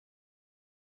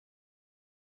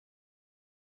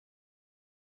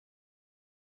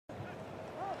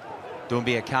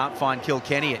Doumbia can't find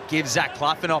Kilkenny. It gives Zach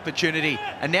Clough an opportunity.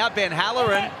 And now Ben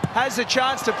Halloran has a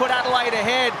chance to put Adelaide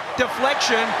ahead.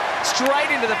 Deflection straight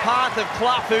into the path of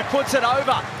Clough, who puts it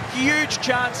over. Huge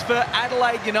chance for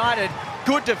Adelaide United.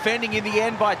 Good defending in the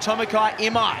end by Tomakai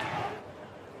Imai.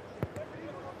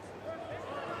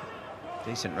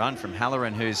 Decent run from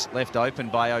Halloran, who's left open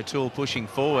by O'Toole pushing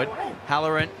forward.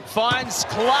 Halloran finds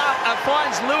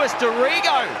Luis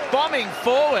Dorigo bombing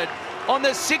forward on the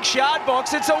 6-yard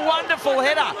box. It's a wonderful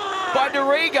header by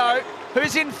Dorigo,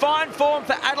 who's in fine form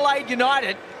for Adelaide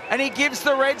United, and he gives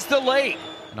the Reds the lead.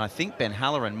 And I think Ben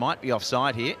Halloran might be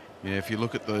offside here. Yeah, if you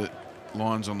look at the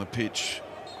lines on the pitch.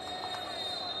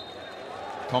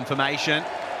 Confirmation.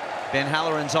 Ben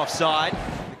Halloran's offside.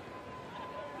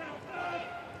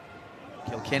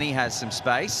 Kilkenny has some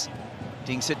space.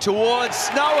 Dinks it towards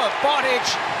Noah Bottage,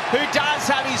 who does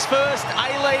have his first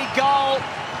A-League goal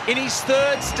in his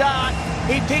third start.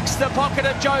 He picks the pocket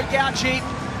of Joe Gauci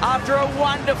after a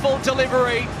wonderful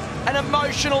delivery. An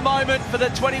emotional moment for the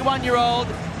 21-year-old,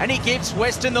 and he gives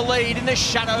Western the lead in the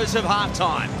shadows of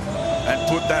halftime. And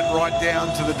put that right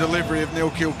down to the delivery of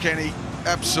Neil Kilkenny.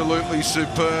 Absolutely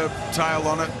superb tail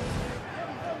on it.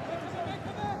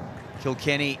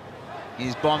 Kilkenny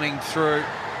is bombing through,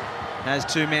 has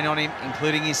 2 men on him,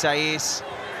 including Isaias.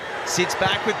 Sits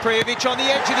back with Prijovic on the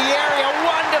edge of the area.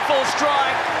 Wonderful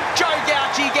strike. Joe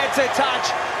Gauci gets a touch,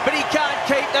 but he can't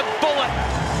keep the bullet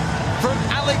from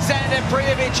Alexander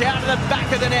Prijovic out of the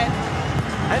back of the net.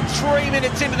 And 3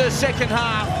 minutes into the second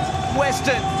half,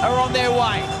 Western are on their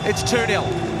way. It's 2-0.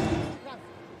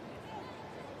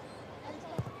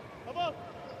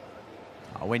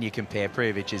 When you compare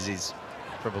Prijovic's is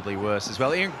probably worse as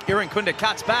well. Irankunda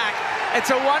cuts back. It's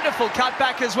a wonderful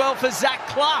cutback as well for Zach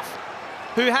Clough,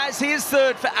 who has his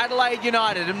third for Adelaide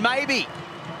United, and maybe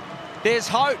there's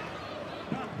hope.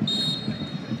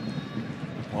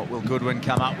 What will Goodwin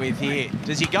come up with here?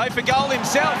 Does he go for goal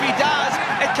himself? He does.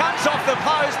 It comes off the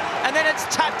post, and then it's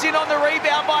tapped in on the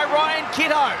rebound by Ryan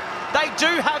Kiddo. They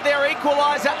do have their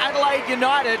equaliser, Adelaide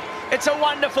United. It's a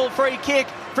wonderful free kick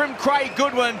from Craig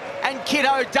Goodwin, and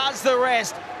Kiddo does the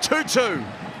rest. 2-2.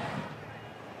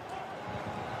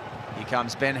 Here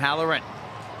comes Ben Halloran.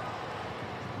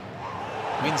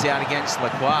 Wins out against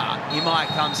Lacroix. Imai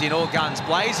comes in, all guns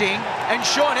blazing, and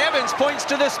Sean Evans points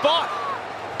to the spot.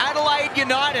 Adelaide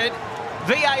United,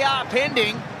 VAR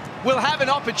pending, will have an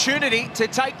opportunity to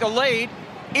take the lead.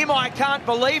 Imai can't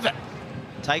believe it.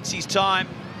 Takes his time.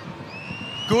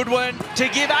 Goodwin to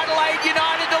give Adelaide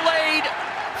United the lead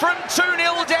from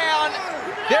 2-0 down.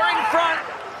 They're in front.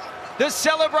 The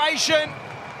celebration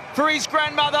for his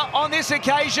grandmother on this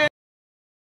occasion.